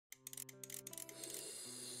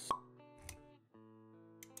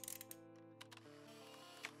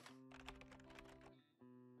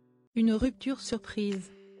Une rupture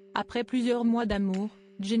surprise. Après plusieurs mois d'amour,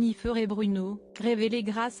 Jennifer et Bruno, révélés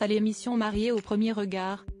grâce à l'émission Mariés au premier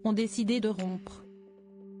regard, ont décidé de rompre.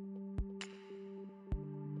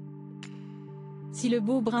 Si le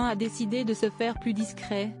beau brun a décidé de se faire plus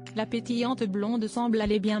discret, la pétillante blonde semble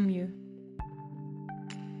aller bien mieux.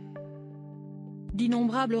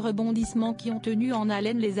 D'innombrables rebondissements qui ont tenu en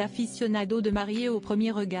haleine les aficionados de Mariés au premier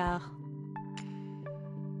regard.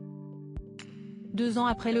 2 ans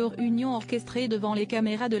après leur union orchestrée devant les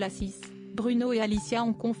caméras de la 6, Bruno et Alicia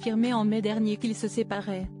ont confirmé en mai dernier qu'ils se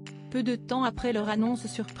séparaient. Peu de temps après leur annonce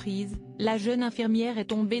surprise, la jeune infirmière est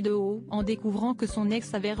tombée de haut en découvrant que son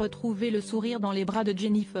ex avait retrouvé le sourire dans les bras de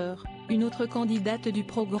Jennifer, une autre candidate du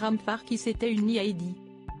programme phare qui s'était unie à Eddie.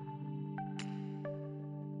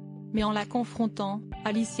 Mais en la confrontant,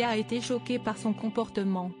 Alicia a été choquée par son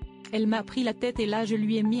comportement. Elle m'a pris la tête et là je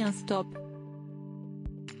lui ai mis un stop.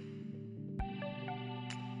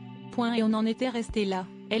 Point et on en était resté là.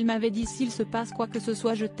 Elle m'avait dit s'il se passe quoi que ce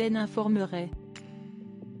soit je t'en informerai.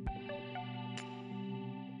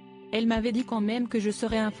 Elle m'avait dit quand même que je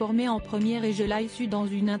serais informée en première et je l'ai su dans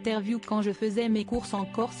une interview quand je faisais mes courses en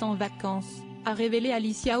Corse en vacances, a révélé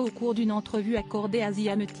Alicia au cours d'une entrevue accordée à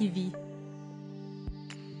TV.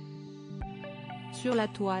 Sur la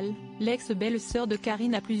toile, l'ex-belle-sœur de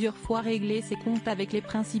Karine a plusieurs fois réglé ses comptes avec les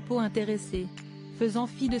principaux intéressés. Faisant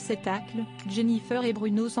fi de cet acte, Jennifer et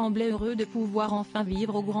Bruno semblaient heureux de pouvoir enfin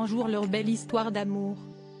vivre au grand jour leur belle histoire d'amour.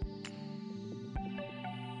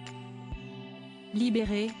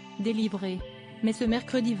 Libérée, délivrée. Mais ce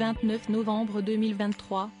mercredi 29 novembre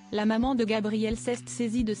 2023, la maman de Gabriel s'est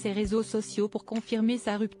saisie de ses réseaux sociaux pour confirmer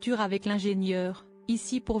sa rupture avec l'ingénieur.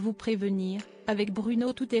 Ici pour vous prévenir, avec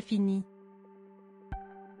Bruno tout est fini.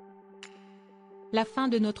 La fin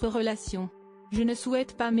de notre relation. Je ne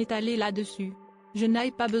souhaite pas m'étaler là-dessus. Je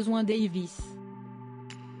n'ai pas besoin d'Avis.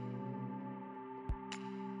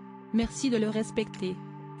 Merci de le respecter.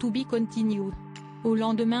 To be continued. Au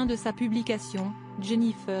lendemain de sa publication,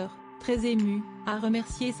 Jennifer, très émue, a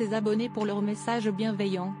remercié ses abonnés pour leurs messages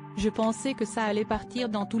bienveillants. Je pensais que ça allait partir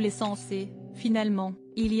dans tous les sens et, finalement,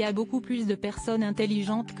 il y a beaucoup plus de personnes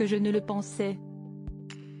intelligentes que je ne le pensais.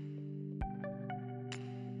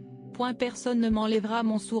 Personne ne m'enlèvera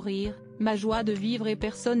mon sourire, ma joie de vivre et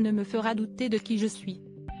personne ne me fera douter de qui je suis.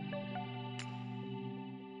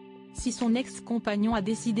 Si son ex-compagnon a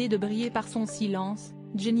décidé de briller par son silence,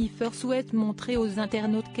 Jennifer souhaite montrer aux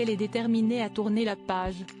internautes qu'elle est déterminée à tourner la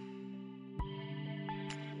page.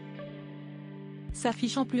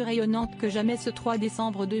 S'affichant plus rayonnante que jamais ce 3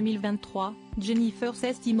 décembre 2023, Jennifer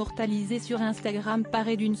s'est immortalisée sur Instagram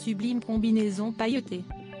parée d'une sublime combinaison pailletée.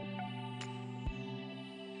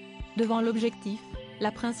 Devant l'objectif,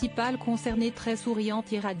 la principale concernée très souriante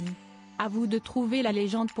irradie. À vous de trouver la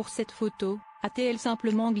légende pour cette photo, a-t-elle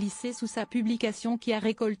simplement glissé sous sa publication qui a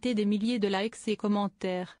récolté des milliers de likes et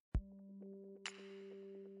commentaires.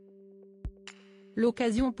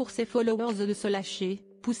 L'occasion pour ses followers de se lâcher,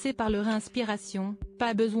 poussés par leur inspiration,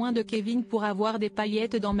 pas besoin de Kevin pour avoir des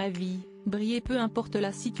paillettes dans ma vie, briller peu importe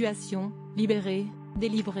la situation, libérée,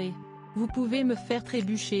 délivrée. Vous pouvez me faire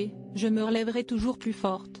trébucher, je me relèverai toujours plus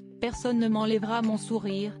forte. Personne ne m'enlèvera mon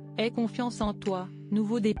sourire, aie confiance en toi,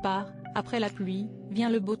 nouveau départ, après la pluie,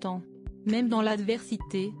 vient le beau temps. Même dans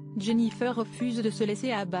l'adversité, Jennifer refuse de se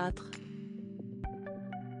laisser abattre.